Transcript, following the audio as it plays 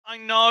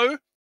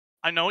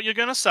I know what you're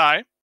gonna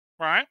say,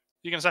 right?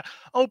 You're gonna say,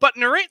 "Oh, but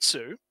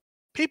Nretsew,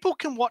 people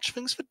can watch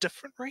things for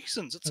different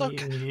reasons. It's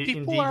okay.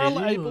 People Indeed are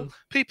they able.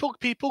 do.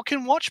 People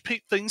can watch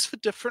things for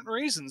different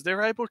reasons.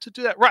 They're able to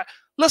do that, right?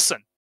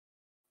 Listen.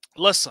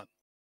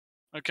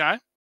 Okay,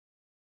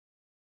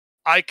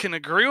 I can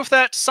agree with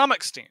that to some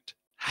extent.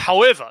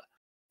 However,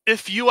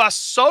 if you are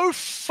so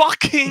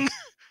fucking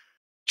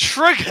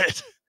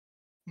triggered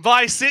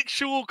by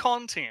sexual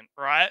content,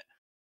 right,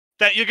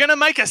 that you're gonna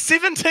make a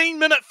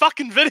 17-minute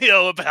fucking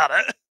video about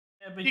it.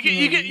 Yeah, but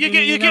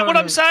You get what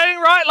I'm saying,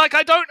 right? Like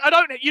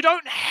you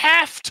don't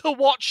have to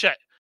watch it,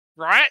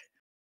 right?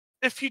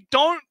 If you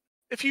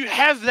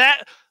have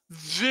that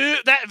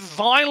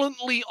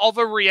violently of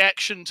a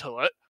reaction to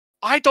it,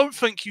 I don't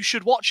think you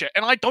should watch it.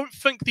 And I don't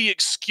think the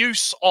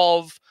excuse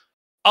of,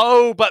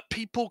 oh, but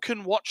people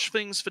can watch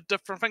things for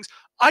different things,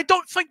 I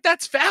don't think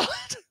that's valid.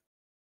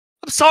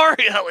 I'm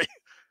sorry, Ellie.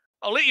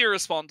 I'll let you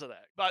respond to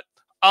that. But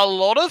a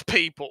lot of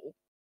people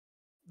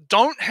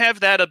don't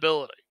have that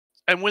ability.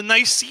 And when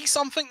they see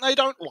something they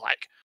don't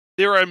like,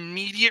 their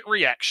immediate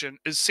reaction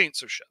is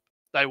censorship.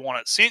 They want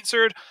it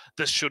censored.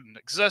 This shouldn't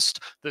exist.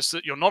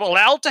 You're not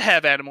allowed to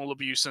have animal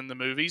abuse in the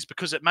movies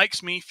because it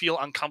makes me feel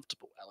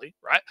uncomfortable, Ellie,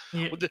 right?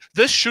 Yeah.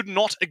 This should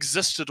not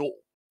exist at all,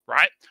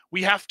 right?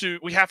 We have to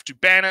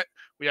ban it.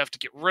 We have to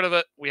get rid of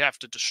it. We have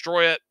to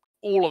destroy it.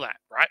 All of that,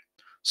 right?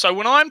 So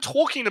when I'm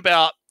talking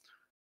about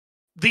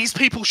these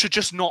people should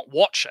just not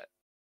watch it,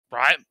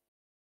 right?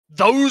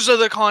 Those are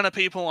the kind of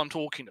people I'm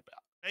talking about.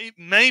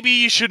 Maybe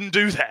you shouldn't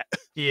do that.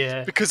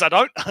 Yeah. Because I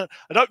don't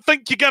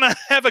think you're gonna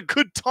have a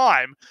good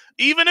time.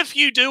 Even if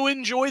you do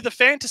enjoy the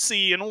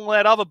fantasy and all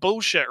that other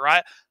bullshit,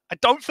 right? I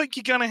don't think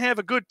you're gonna have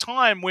a good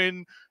time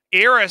when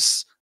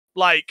Eris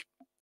like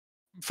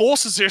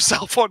forces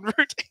herself on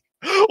Rudy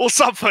or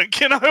something.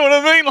 You know what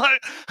I mean?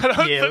 Like, I don't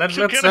think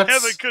you're gonna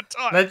have a good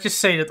time. Let's just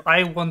say that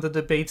I won the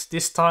debates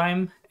this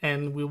time,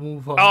 and we'll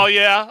move on. Oh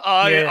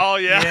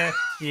yeah.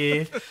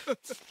 Yeah.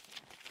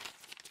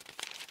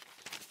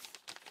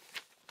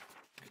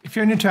 If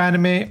you're into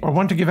anime or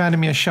want to give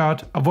anime a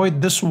shot,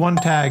 avoid this one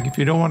tag if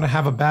you don't want to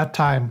have a bad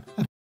time.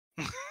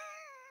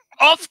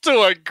 Off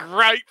to a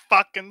great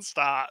fucking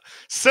start.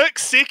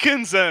 6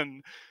 seconds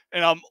in,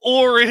 and I'm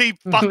already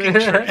fucking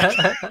triggered.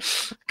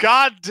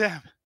 God damn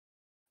it.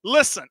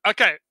 Listen,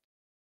 okay.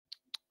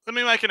 Let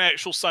me make an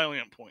actual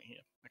salient point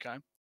here, okay?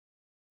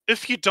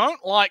 If you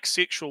don't like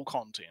sexual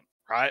content,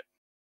 right,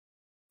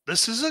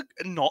 this is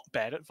not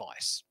bad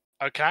advice,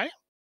 okay?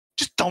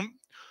 Just don't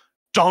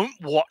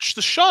watch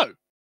the show.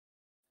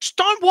 Just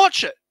don't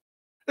watch it.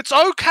 It's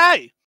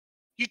okay.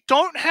 You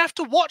don't have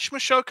to watch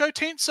Mushoku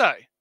Tensei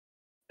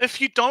if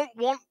you don't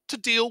want to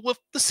deal with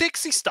the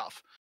sexy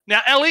stuff.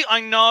 Now, Ellie, I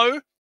know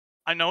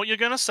what you're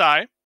going to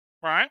say,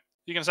 right?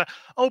 You're going to say,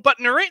 oh, but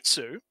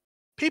Nretsew,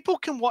 people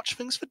can watch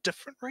things for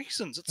different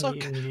reasons. It's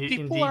okay.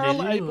 People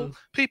are able.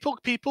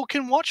 People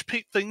can watch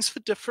things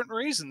for different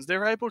reasons.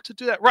 They're able to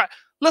do that. Right.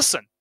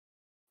 Listen.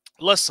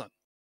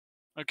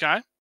 Okay?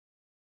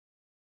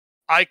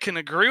 I can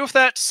agree with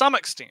that to some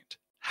extent.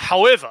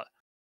 However,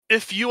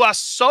 if you are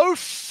so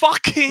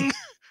fucking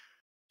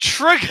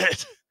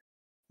triggered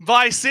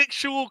by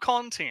sexual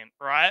content,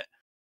 right,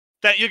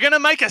 that you're going to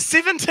make a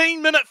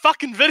 17-minute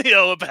fucking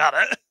video about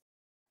it,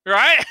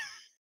 right?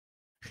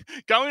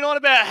 Going on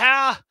about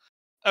how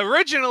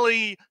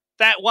originally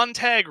that one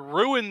tag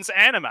ruins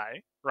anime,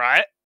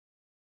 right?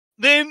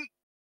 Then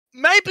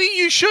maybe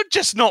you should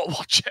just not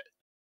watch it.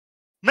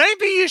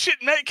 Maybe you should,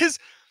 because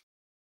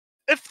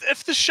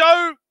if the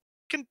show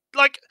can,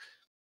 like,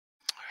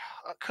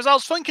 because I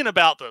was thinking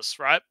about this,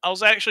 right? I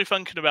was actually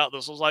thinking about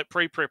this. I was like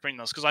pre-prepping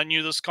this because I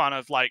knew this kind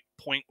of like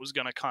point was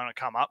going to kind of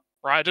come up,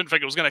 right? I didn't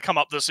think it was going to come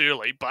up this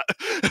early, but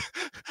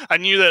I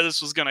knew that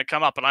this was going to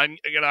come up. And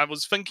I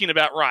was thinking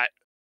about, right,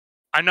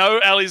 I know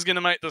Ellie's going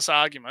to make this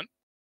argument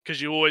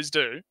because you always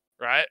do,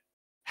 right?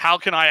 How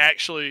can I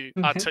actually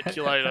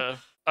articulate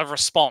a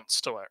response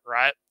to it,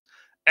 right?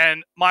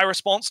 And my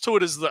response to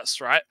it is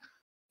this, right?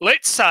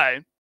 Let's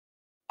say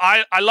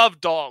I love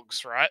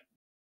dogs, right?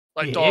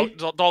 Like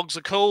dogs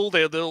are cool.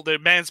 They're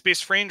man's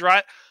best friend,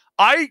 right?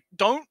 I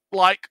don't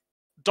like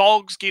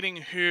dogs getting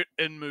hurt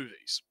in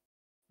movies,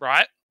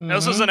 right? Now,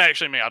 this isn't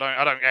actually me. I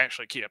don't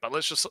actually care. But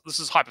this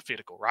is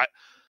hypothetical, right?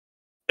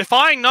 If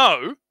I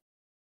know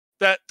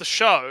that the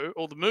show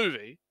or the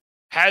movie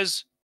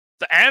has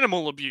the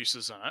animal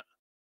abuses in it,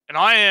 and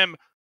I am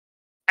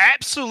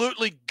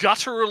absolutely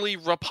gutturally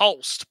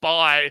repulsed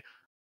by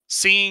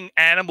seeing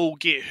animal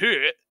get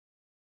hurt,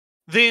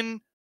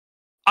 then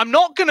I'm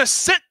not going to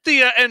sit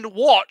there and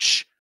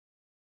watch,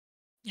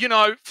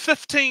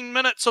 15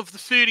 minutes of the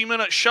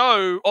 30-minute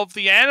show of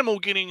the animal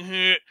getting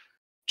hurt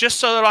just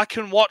so that I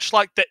can watch,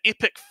 like, the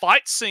epic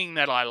fight scene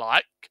that I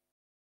like.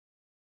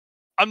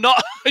 I'm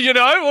not, you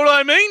know what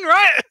I mean,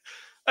 right?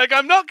 Like,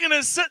 I'm not going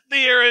to sit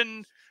there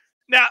and,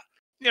 now,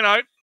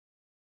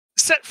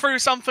 sit through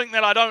something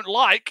that I don't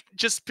like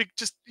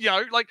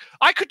like,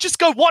 I could just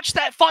go watch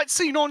that fight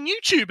scene on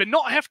YouTube and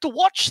not have to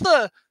watch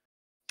the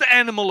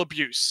animal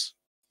abuse,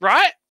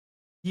 right?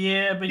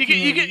 Yeah, but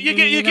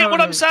You get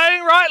what I'm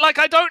saying, right? Like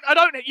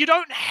you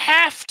don't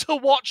have to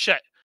watch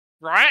it,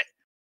 right?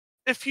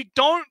 If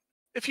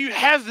you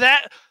have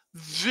that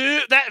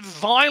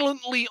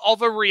violently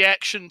of a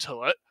reaction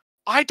to it,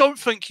 I don't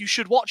think you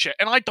should watch it.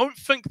 And I don't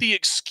think the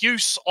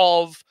excuse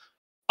of,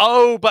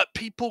 oh, but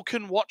people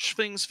can watch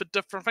things for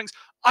different things,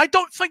 I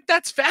don't think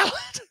that's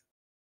valid.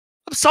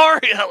 I'm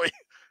sorry, Ellie.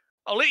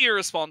 I'll let you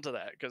respond to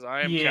that because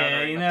I am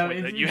countering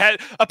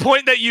a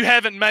point that you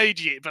haven't made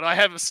yet, but I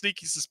have a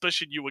sneaky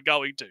suspicion you were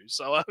going to.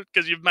 So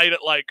because you've made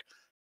it like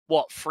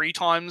 3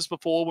 times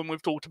before when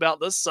we've talked about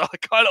this, so I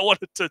kind of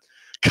wanted to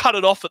cut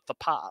it off at the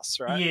pass,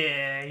 right?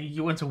 Yeah,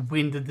 you want to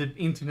win the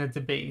internet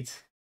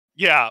debate.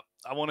 Yeah,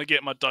 I want to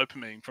get my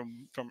dopamine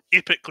from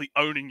epically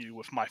owning you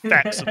with my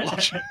facts of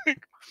logic.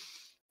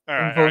 All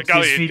right,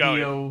 go ahead.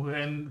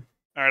 And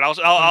all right,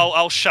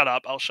 I'll shut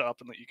up. I'll shut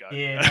up and let you go.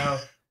 Yeah, no,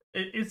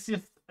 it's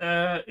just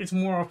it's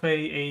more of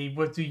a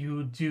what do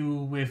you do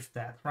with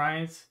that,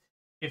 right?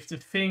 If the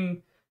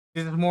thing,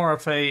 this is more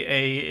of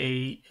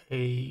a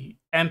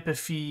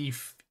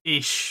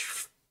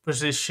empathy-ish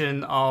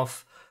position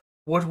of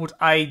what would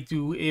I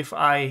do if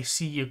I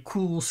see a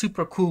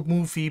super cool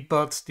movie,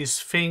 but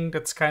this thing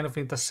that's kind of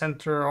in the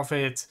center of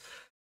it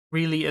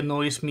really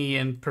annoys me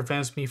and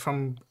prevents me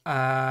from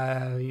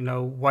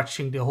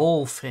watching the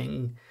whole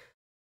thing.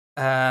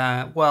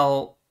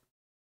 Well,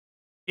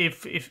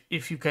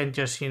 if you can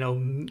just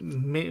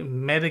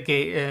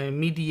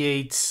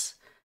mediate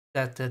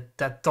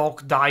that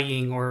dog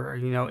dying, or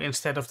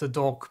instead of the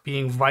dog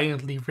being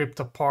violently ripped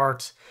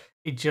apart,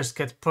 it just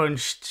gets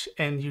punched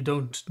and you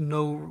don't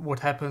know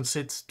what happens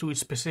to it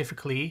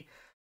specifically,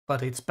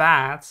 but it's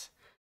bad.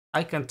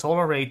 I can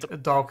tolerate a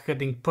dog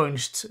getting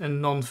punched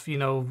and no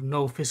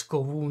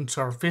physical wounds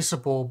are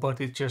visible, but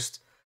it just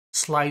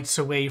slides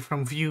away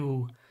from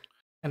view,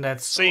 and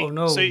that's oh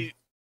no. See,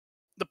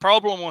 the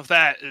problem with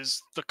that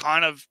is the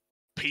kind of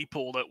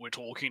people that we're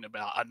talking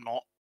about are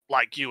not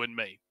like you and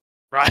me,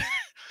 right?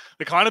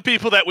 The kind of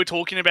people that we're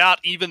talking about,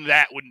 even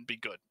that wouldn't be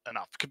good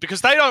enough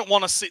because they don't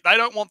want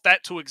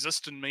that to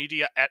exist in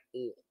media at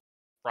all,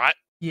 right?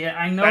 Yeah,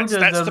 I know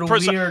that's the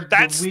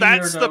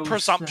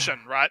presumption,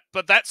 right?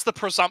 But that's the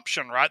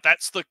presumption, right?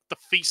 That's the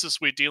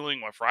thesis we're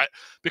dealing with, right?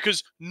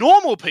 Because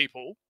normal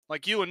people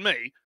like you and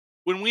me,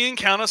 when we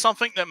encounter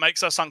something that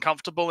makes us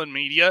uncomfortable in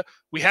media,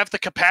 we have the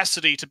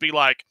capacity to be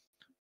like,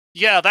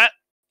 yeah, that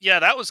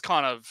was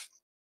kind of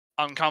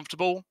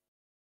uncomfortable.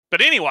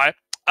 But anyway,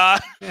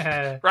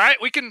 right?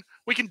 We can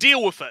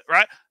deal with it,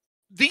 right?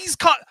 These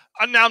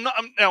now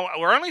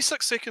we're only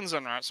 6 seconds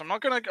in, right? So I'm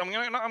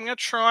gonna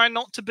try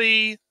not to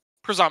be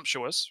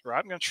presumptuous, right?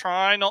 I'm gonna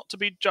try not to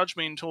be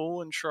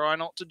judgmental and try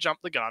not to jump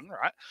the gun,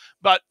 right?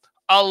 But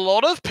a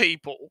lot of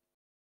people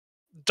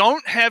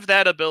don't have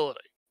that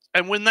ability,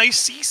 and when they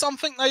see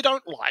something they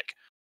don't like,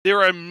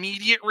 their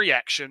immediate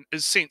reaction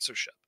is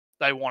censorship.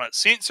 They want it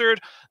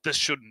censored. This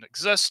shouldn't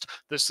exist.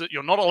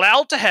 You're not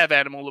allowed to have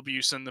animal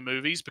abuse in the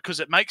movies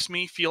because it makes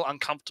me feel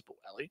uncomfortable,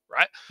 Ellie,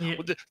 right? Yeah.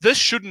 This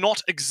should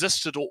not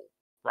exist at all,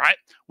 right?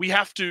 We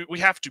have to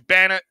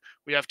ban it.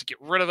 We have to get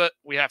rid of it.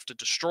 We have to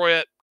destroy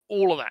it.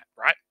 All of that,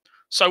 right?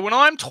 So when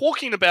I'm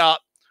talking about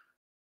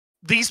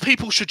these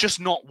people should just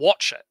not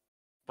watch it,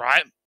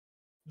 right?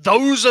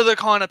 Those are the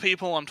kind of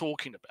people I'm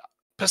talking about,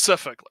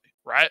 specifically,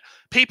 right?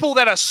 People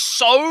that are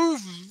so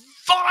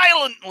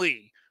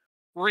violently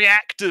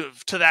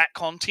reactive to that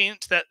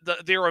content that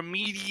their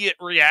immediate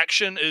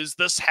reaction is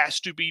this has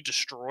to be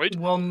destroyed.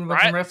 Well,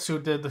 right?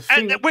 Nretsew, the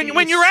thing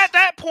when you're at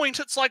that point,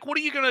 it's like, what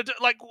are you gonna do?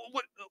 Like,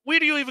 where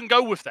do you even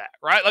go with that,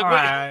 right?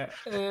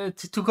 Like,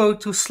 to go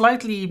to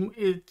slightly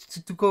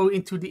to go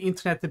into the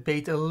internet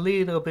debate a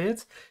little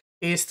bit,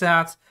 is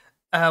that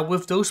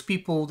with those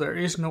people there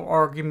is no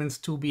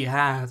argument to be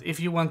had. If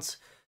you want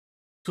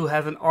to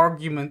have an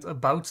argument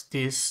about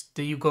this,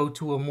 then you go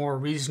to a more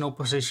reasonable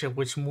position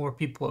which more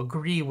people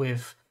agree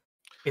with.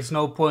 It's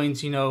no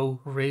point,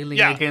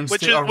 railing against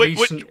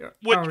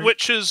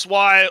which is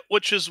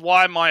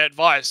why my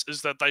advice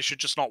is that they should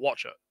just not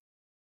watch it.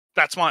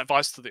 That's my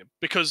advice to them,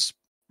 because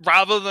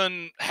rather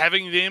than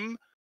having them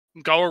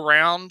go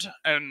around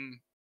and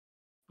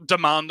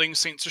demanding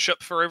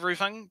censorship for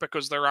everything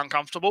because they're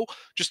uncomfortable,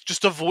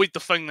 just avoid the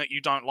thing that you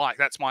don't like.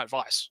 That's my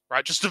advice,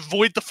 right? Just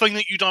avoid the thing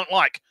that you don't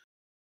like.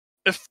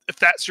 If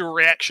that's your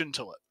reaction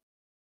to it,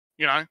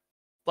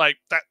 like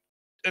that,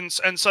 and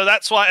so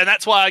that's why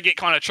I get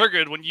kind of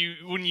triggered when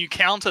you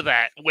counter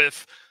that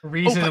with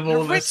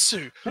reasonableness.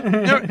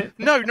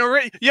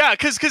 Yeah,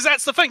 because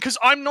that's the thing. Because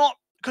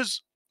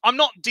I'm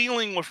not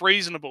dealing with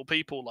reasonable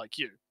people like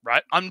you,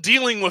 right? I'm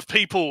dealing with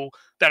people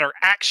that are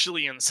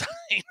actually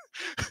insane,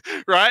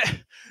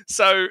 right?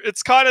 So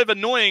it's kind of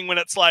annoying when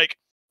it's like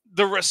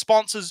the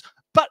response is,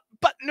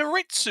 But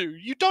Nretsew,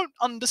 you don't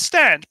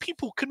understand.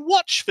 People can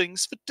watch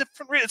things for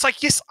different reasons. It's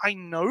like, yes, I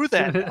know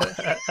that.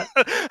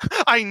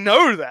 I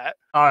know that.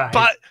 All right.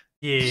 But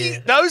yeah,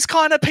 those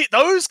kind of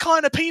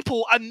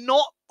people are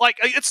not like.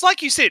 It's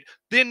like you said,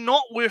 they're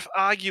not worth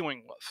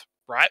arguing with,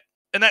 right?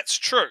 And that's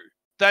true.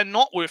 They're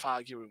not worth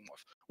arguing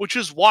with. which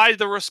is why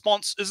the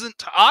response isn't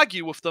to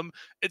argue with them.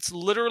 It's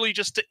literally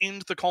just to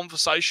end the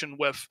conversation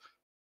with,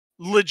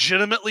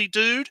 legitimately,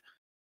 dude,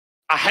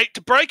 I hate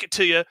to break it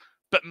to you,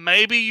 but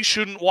maybe you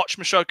shouldn't watch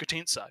Mushoku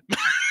Tensei,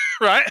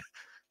 right?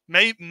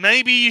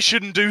 Maybe you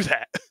shouldn't do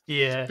that.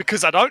 Yeah.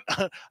 Because I don't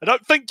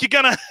think you're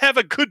gonna have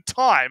a good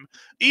time,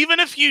 even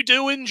if you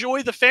do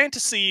enjoy the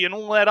fantasy and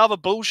all that other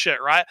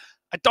bullshit, right?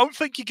 I don't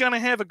think you're gonna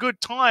have a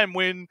good time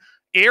when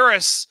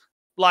Eris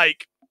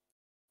like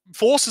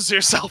forces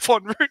herself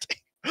on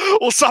Rudy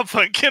or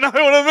something. You know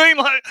what I mean?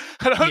 Like,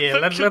 I don't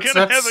think you're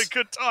gonna have a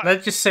good time.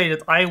 Let's just say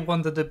that I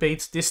won the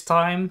debates this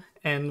time,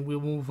 and we'll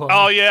move on.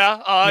 Oh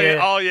yeah,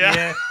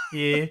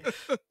 yeah.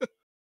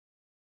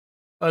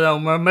 Oh no,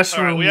 my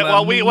mushroom.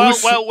 Right,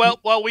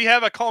 we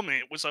have a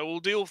comment, so we'll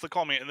deal with the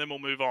comment and then we'll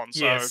move on.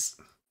 So, yes.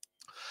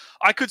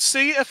 I could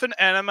see if an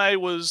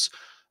anime was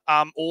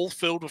all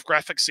filled with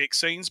graphic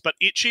sex scenes, but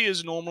ecchi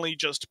is normally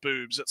just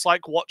boobs. It's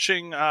like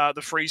watching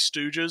the Three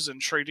Stooges and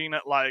treating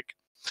it like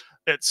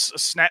it's a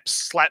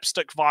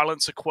slapstick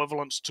violence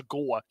equivalent to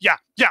gore. Yeah.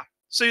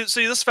 See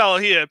this fella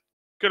here,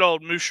 good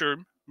old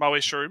Mushroom,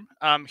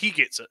 he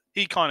gets it.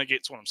 He kind of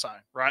gets what I'm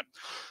saying, right?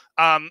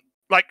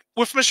 Like,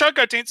 with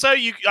Mushoku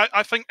Tensei,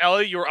 I think,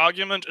 Ellie, your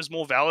argument is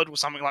more valid with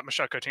something like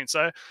Mushoku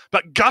Tensei.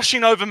 But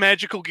gushing over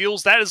magical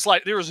gills, that is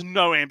like, there is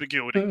no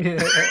ambiguity.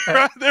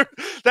 Right?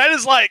 That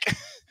is like,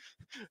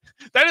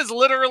 that is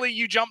literally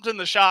you jumped in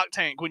the Shark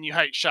Tank when you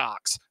hate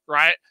sharks,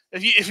 right?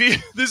 If you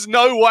there's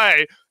no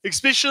way,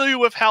 especially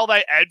with how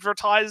they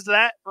advertised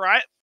that,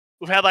 right?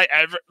 With how they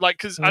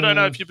because I don't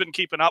know if you've been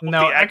keeping up with the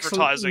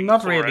advertising.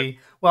 Not really.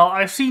 Well,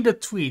 I've seen the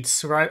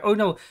tweets, right? Oh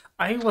no,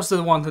 I was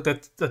the one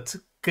that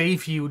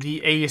gave you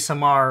the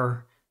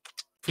ASMR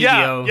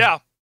video. Yeah.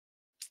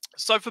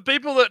 So for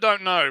people that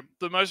don't know,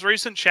 the most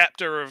recent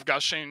chapter of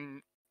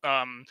gushing,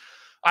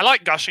 I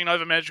like gushing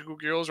over magical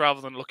girls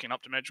rather than looking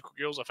up to magical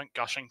girls. I think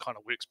gushing kind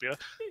of works better.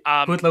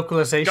 Good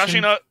localization.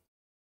 Gushing,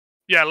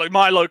 yeah, like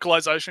my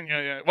localization.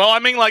 Yeah. Well, I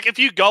mean, like if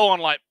you go on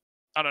like,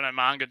 I don't know,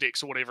 Manga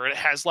Dex or whatever, it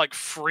has like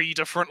 3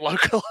 different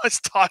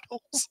localized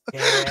titles.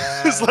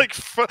 Yeah.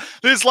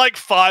 there's like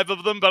 5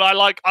 of them, but I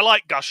like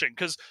gushing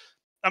because,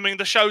 I mean,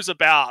 the show's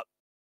about,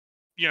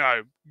 you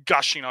know,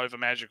 gushing over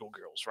magical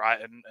girls, right?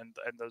 And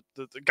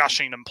the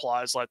gushing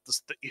implies like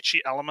the ecchi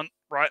element,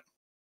 right?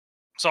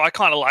 So I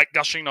kind of like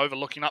gushing over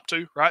looking up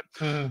to, right?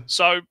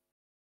 So,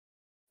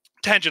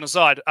 tangent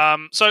aside,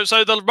 so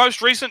the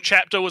most recent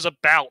chapter was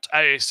about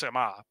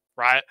ASMR,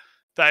 right?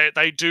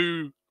 They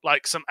do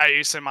like some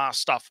ASMR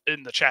stuff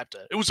in the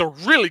chapter. It was a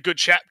really good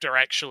chapter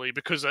actually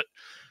because it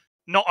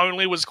not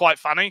only was quite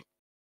funny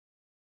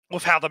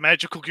with how the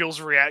magical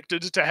girls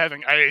reacted to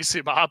having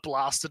ASMR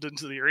blasted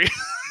into their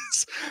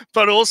ears,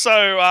 but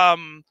also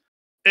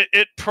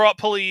it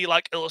properly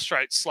like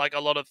illustrates like a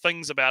lot of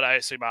things about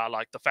ASMR,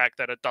 like the fact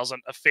that it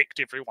doesn't affect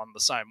everyone the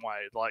same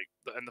way, like,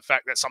 and the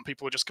fact that some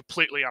people are just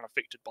completely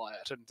unaffected by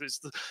it. And there's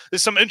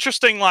some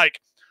interesting like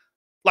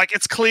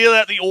it's clear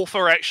that the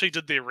author actually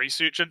did their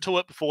research into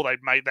it before they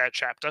made that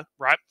chapter,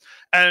 right?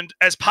 And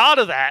as part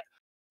of that,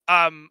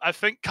 I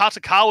think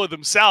Katakawa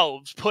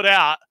themselves put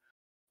out,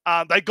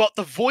 they got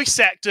the voice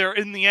actor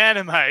in the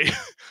anime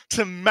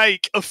to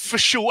make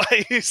official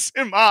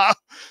ASMR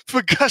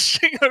for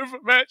gushing over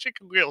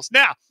magical girls.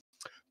 Now,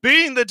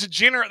 being the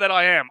degenerate that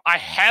I am, I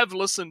have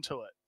listened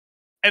to it,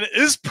 and it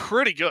is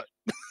pretty good.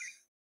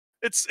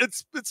 It's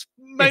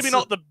maybe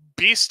not the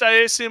best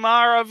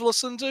ASMR I've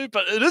listened to,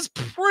 but it is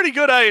pretty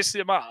good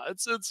ASMR.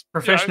 It's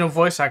professional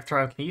voice actor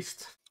at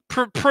least.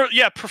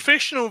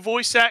 Professional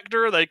voice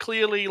actor. They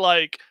clearly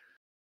like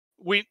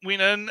went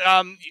in.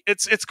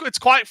 It's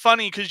quite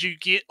funny because you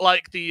get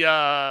like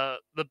it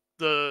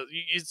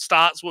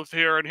starts with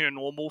her in her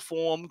normal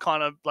form,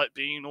 kind of like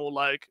being all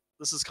like,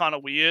 this is kind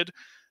of weird,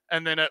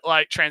 and then it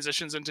like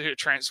transitions into her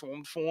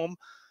transformed form,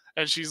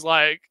 and she's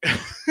like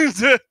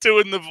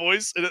doing the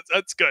voice, and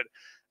it's good.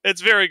 It's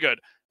very good.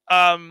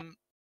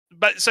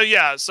 But so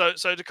yeah, so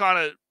to kind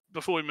of,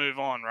 before we move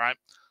on, right?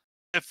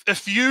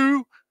 If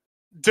you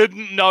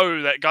didn't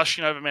know that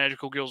gushing over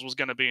magical girls was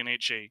going to be an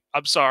ecchi,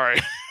 I'm sorry.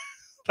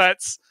 I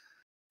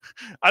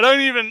don't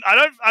even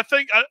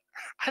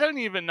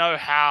know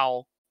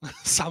how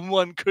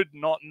someone could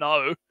not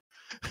know.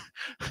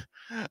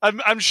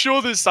 I'm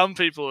sure there's some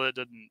people that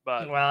didn't,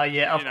 but well,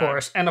 yeah, of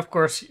course, and of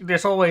course,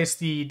 there's always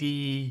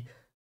the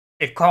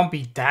it can't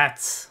be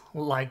that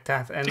like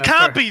that, and it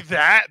can't be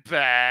that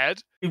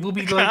bad. It will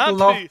be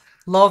like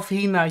Love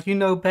Hina, you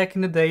know, back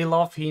in the day,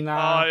 Love Hina.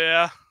 Oh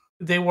yeah.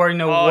 They were, you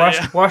know,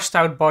 washed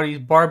out bodies,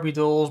 Barbie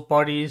dolls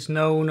bodies,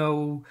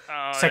 no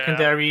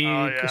secondary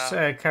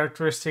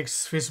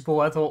characteristics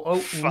visible at all.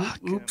 Oh,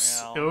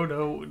 oops. Hell. Oh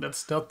no,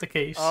 that's not the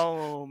case.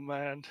 Oh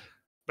man.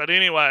 But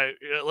anyway,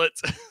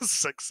 let's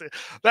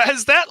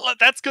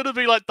that's gonna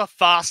be like the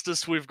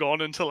fastest we've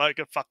gone into like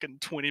a fucking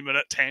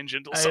 20-minute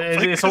tangent or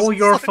something. It's all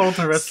your fault,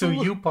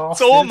 Nretsew. You passed.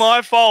 It's all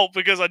my fault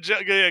because I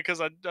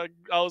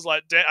was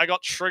like, I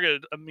got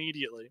triggered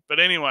immediately.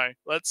 But anyway,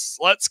 let's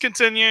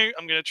continue.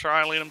 I'm gonna try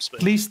and let him speak.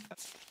 Please.